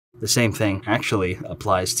The same thing actually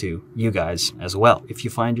applies to you guys as well. If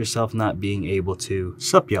you find yourself not being able to,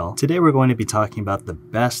 sup y'all, today we're going to be talking about the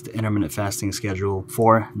best intermittent fasting schedule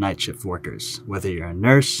for night shift workers. Whether you're a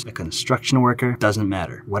nurse, a construction worker, doesn't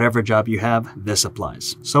matter. Whatever job you have, this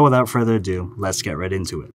applies. So without further ado, let's get right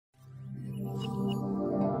into it.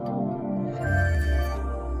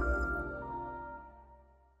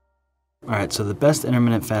 Alright, so the best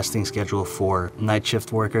intermittent fasting schedule for night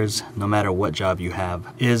shift workers, no matter what job you have,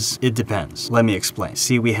 is it depends. Let me explain.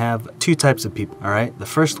 See, we have two types of people, alright? The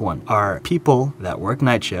first one are people that work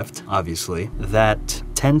night shift, obviously, that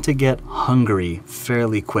tend to get hungry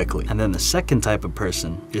fairly quickly. And then the second type of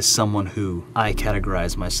person is someone who I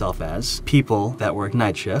categorize myself as people that work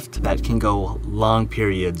night shift that can go long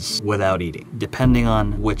periods without eating. Depending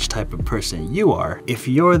on which type of person you are, if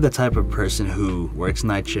you're the type of person who works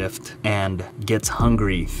night shift and gets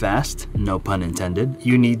hungry fast, no pun intended,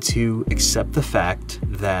 you need to accept the fact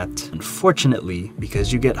that unfortunately,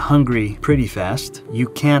 because you get hungry pretty fast, you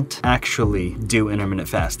can't actually do intermittent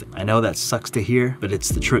fasting. I know that sucks to hear, but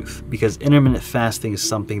it's the truth, because intermittent fasting is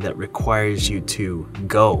something that requires you to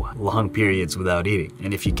go long periods without eating.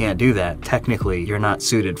 And if you can't do that, technically you're not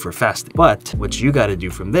suited for fasting. But what you got to do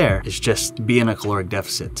from there is just be in a caloric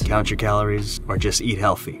deficit, count your calories, or just eat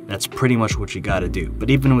healthy. That's pretty much what you got to do. But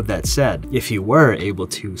even with that said, if you were able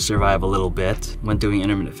to survive a little bit when doing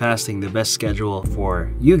intermittent fasting, the best schedule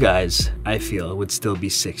for you guys, I feel, would still be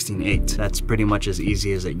 16-8. That's pretty much as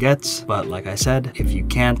easy as it gets. But like I said, if you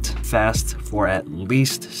can't fast for at least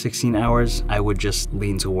 16 hours, I would just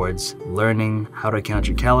lean towards learning how to count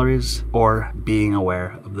your calories or being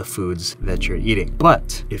aware of the foods that you're eating.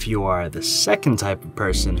 But if you are the second type of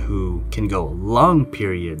person who can go long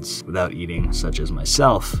periods without eating, such as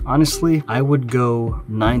myself, honestly, I would go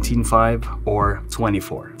 19-5 or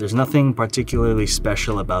 24. There's nothing particularly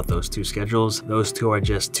special about those two schedules. Those two are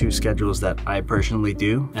just two schedules that I personally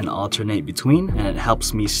do and alternate between, and it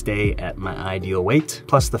helps me stay at my ideal weight,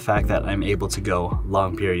 plus the fact that I'm able to go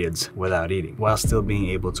long periods without eating while still being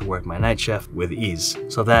able to work my night shift with ease.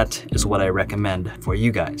 So that is what I recommend for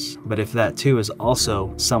you guys. But if that too is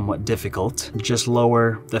also somewhat difficult, just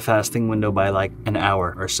lower the fasting window by like an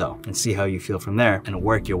hour or so and see how you feel from there and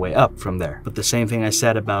work your way up from there. But the same thing I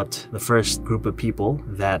said about the first group of people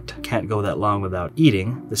that can't go that long without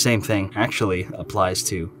eating, the same thing actually applies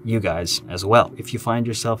to you guys as well. If you find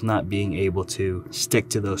yourself not being able to stick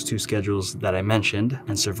to those two schedules that I mentioned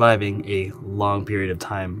and surviving a long period of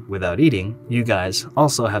time without eating, you guys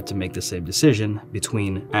also have to make the same decision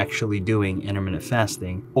between actually doing intermittent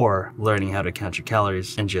fasting or learning how to count your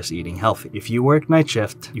calories and just eating healthy. If you work night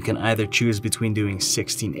shift, you can either choose between doing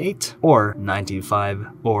 16-8 or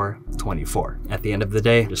 19-5 or 24. At the end of the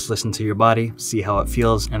day, just listen to your body, see how it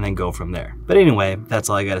feels, and then go from there. But anyway, that's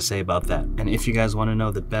all I gotta say about that. And if you guys want to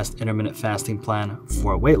know the best intermittent fasting plan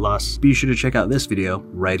for weight loss, be sure to check out this video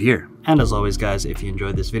right here. And as always guys, if you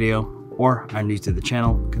enjoyed this video or are new to the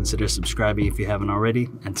channel, consider subscribing if you haven't already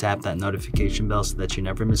and tap that notification bell so that you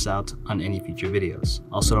never miss out on any future videos.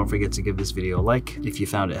 Also, don't forget to give this video a like if you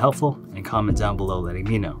found it helpful and comment down below letting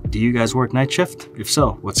me know. Do you guys work night shift? If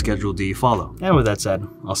so, what schedule do you follow? And with that said,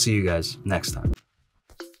 I'll see you guys next time.